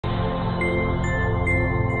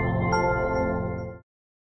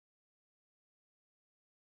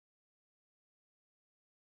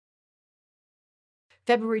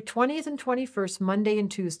February 20th and 21st, Monday and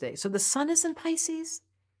Tuesday. So the sun is in Pisces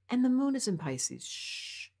and the moon is in Pisces.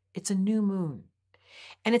 Shh, it's a new moon.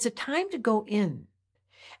 And it's a time to go in.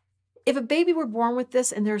 If a baby were born with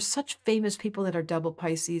this, and there are such famous people that are double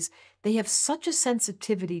Pisces, they have such a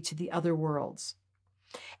sensitivity to the other worlds.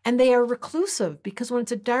 And they are reclusive because when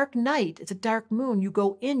it's a dark night, it's a dark moon, you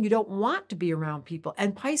go in, you don't want to be around people.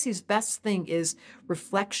 And Pisces' best thing is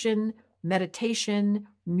reflection, meditation,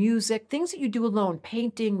 music, things that you do alone,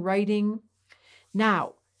 painting, writing.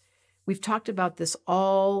 Now, we've talked about this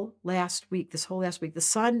all last week, this whole last week. The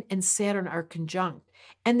sun and Saturn are conjunct.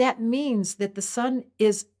 And that means that the sun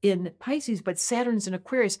is in Pisces, but Saturn's in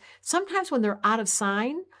Aquarius. Sometimes when they're out of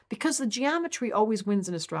sign, because the geometry always wins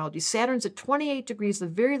in astrology. Saturn's at 28 degrees, the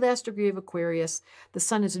very last degree of Aquarius. The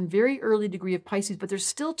sun is in very early degree of Pisces, but they're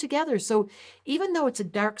still together. So even though it's a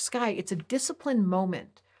dark sky, it's a disciplined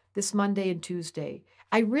moment this Monday and Tuesday.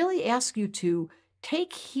 I really ask you to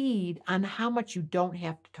take heed on how much you don't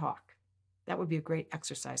have to talk. That would be a great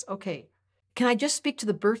exercise. Okay. Can I just speak to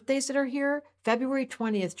the birthdays that are here? February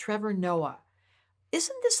 20th, Trevor Noah.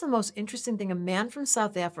 Isn't this the most interesting thing? A man from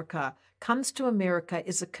South Africa comes to America,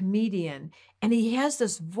 is a comedian, and he has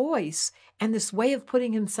this voice and this way of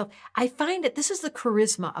putting himself. I find that this is the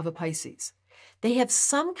charisma of a Pisces. They have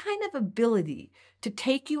some kind of ability to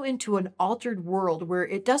take you into an altered world where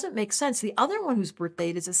it doesn't make sense. The other one whose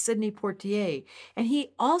birthday is Sidney Poitier, and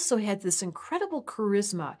he also had this incredible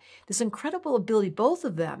charisma, this incredible ability, both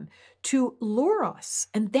of them, to lure us.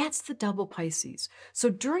 And that's the double Pisces.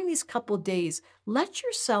 So during these couple of days, let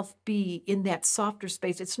yourself be in that softer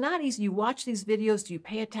space. It's not easy. You watch these videos. Do you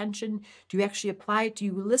pay attention? Do you actually apply it? Do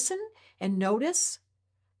you listen and notice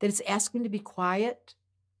that it's asking to be quiet?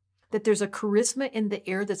 That there's a charisma in the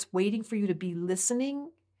air that's waiting for you to be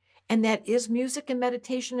listening, and that is music and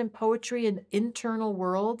meditation and poetry and internal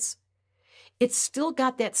worlds. It's still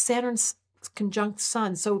got that Saturn's conjunct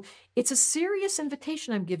sun. So it's a serious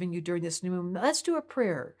invitation I'm giving you during this new moon. Let's do a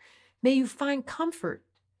prayer. May you find comfort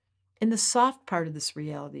in the soft part of this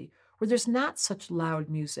reality where there's not such loud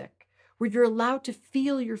music, where you're allowed to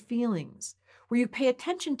feel your feelings, where you pay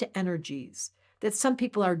attention to energies, that some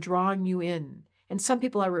people are drawing you in, and some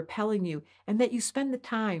people are repelling you, and that you spend the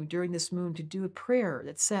time during this moon to do a prayer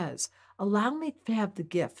that says, allow me to have the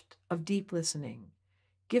gift of deep listening.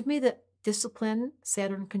 Give me the discipline,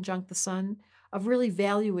 Saturn conjunct the sun, of really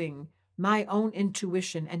valuing my own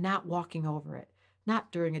intuition and not walking over it,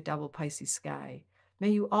 not during a double Pisces sky. May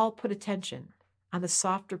you all put attention on the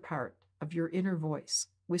softer part of your inner voice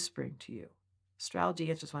whispering to you. Astrology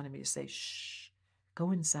just wanted me to say, shh,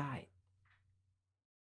 go inside.